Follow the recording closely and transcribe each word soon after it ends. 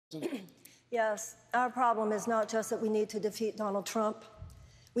Yes, our problem is not just that we need to defeat Donald Trump.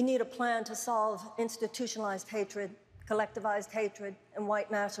 We need a plan to solve institutionalized hatred, collectivized hatred, and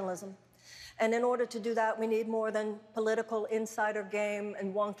white nationalism. And in order to do that, we need more than political insider game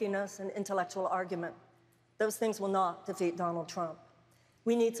and wonkiness and intellectual argument. Those things will not defeat Donald Trump.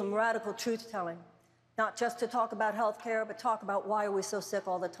 We need some radical truth-telling, not just to talk about health care, but talk about why are we so sick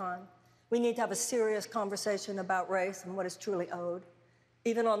all the time. We need to have a serious conversation about race and what is truly owed.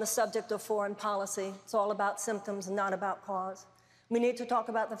 Even on the subject of foreign policy, it's all about symptoms and not about cause. We need to talk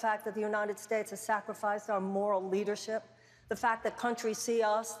about the fact that the United States has sacrificed our moral leadership, the fact that countries see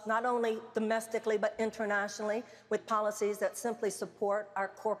us not only domestically but internationally with policies that simply support our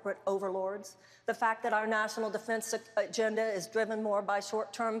corporate overlords, the fact that our national defense agenda is driven more by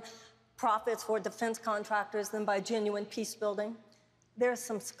short-term profits for defense contractors than by genuine peace building. There's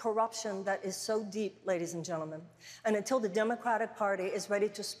some corruption that is so deep, ladies and gentlemen. And until the Democratic Party is ready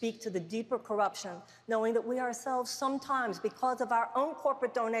to speak to the deeper corruption, knowing that we ourselves sometimes, because of our own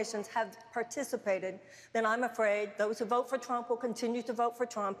corporate donations, have participated, then I'm afraid those who vote for Trump will continue to vote for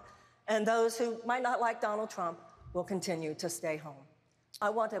Trump, and those who might not like Donald Trump will continue to stay home. I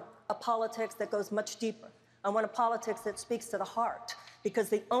want a politics that goes much deeper. I want a politics that speaks to the heart. Because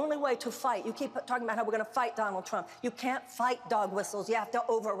the only way to fight, you keep talking about how we're going to fight Donald Trump. You can't fight dog whistles. You have to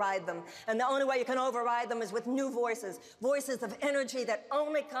override them. And the only way you can override them is with new voices, voices of energy that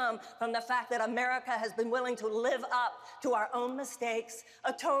only come from the fact that America has been willing to live up to our own mistakes,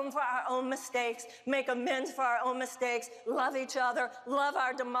 atone for our own mistakes, make amends for our own mistakes, love each other, love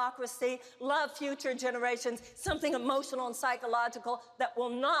our democracy, love future generations, something emotional and psychological that will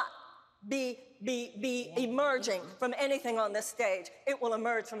not be emerging from anything on this stage. It will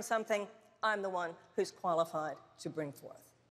emerge from something I'm the one who's qualified to bring forth.